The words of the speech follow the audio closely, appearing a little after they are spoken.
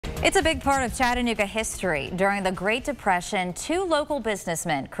It's a big part of Chattanooga history. During the Great Depression, two local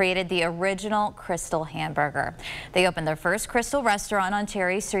businessmen created the original Krystal Hamburger. They opened their first Krystal restaurant on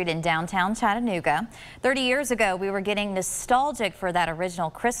Cherry Street in downtown Chattanooga. 30 years ago, we were getting nostalgic for that original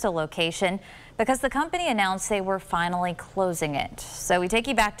Krystal location because the company announced they were finally closing it. So we take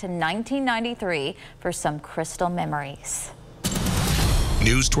you back to 1993 for some Krystal memories.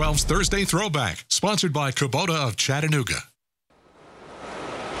 News 12's Thursday Throwback, sponsored by Kubota of Chattanooga.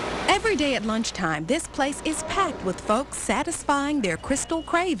 Every day at lunchtime, this place is packed with folks satisfying their Krystal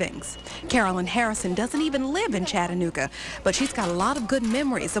cravings. Carolyn Harrison doesn't even live in Chattanooga, but she's got a lot of good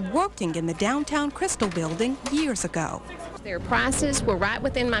memories of working in the downtown Krystal building years ago. Their prices were right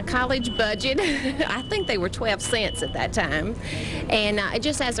within my college budget. I think they were 12 cents at that time. And it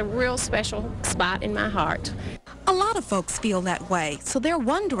just has a real special spot in my heart. A lot of folks feel that way, so they're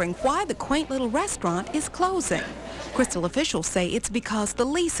wondering why the quaint little restaurant is closing. Krystal officials say it's because the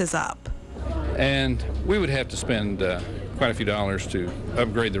lease is up. And we would have to spend quite a few dollars to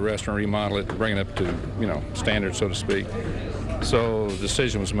upgrade the restaurant, remodel it, bring it up to, standards, so to speak. So the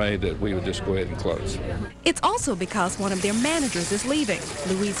decision was made that we would just go ahead and close. It's also because one of their managers is leaving.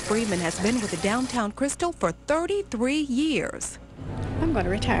 Louise Freeman has been with the downtown Krystal for 33 years. I'm going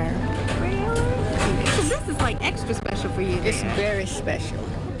to retire. Really? So this is like extra special for you. It's very special.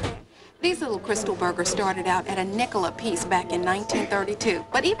 These little Krystal burgers started out at a nickel a piece back in 1932.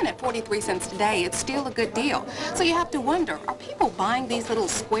 But even at 43 cents today, it's still a good deal. So you have to wonder, are people buying these little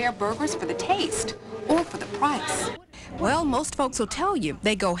square burgers for the taste or for the price? Well, most folks will tell you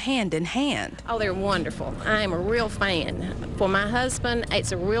they go hand in hand. Oh, they're wonderful. I am a real fan. For my husband,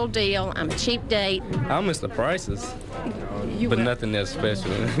 it's a real deal. I'm a cheap date. I miss the prices, but nothing that's special.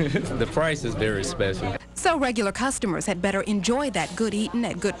 The price is very special. So regular customers had better enjoy that good eating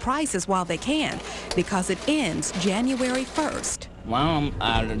at good prices while they can, because it ends January 1st. Mom,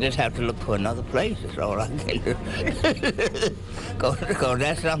 I just have to look for another place. That's all I can do. Because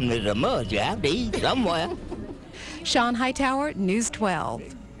that's something that's a must. You have to eat somewhere. Sean Hightower, News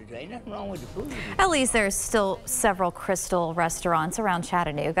 12. There's nothing wrong with the food. At least there's still several Krystal restaurants around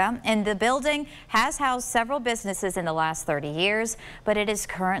Chattanooga, and the building has housed several businesses in the last 30 years, but it is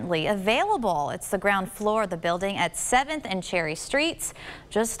currently available. It's the ground floor of the building at 7th and Cherry Streets,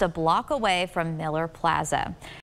 just a block away from Miller Plaza.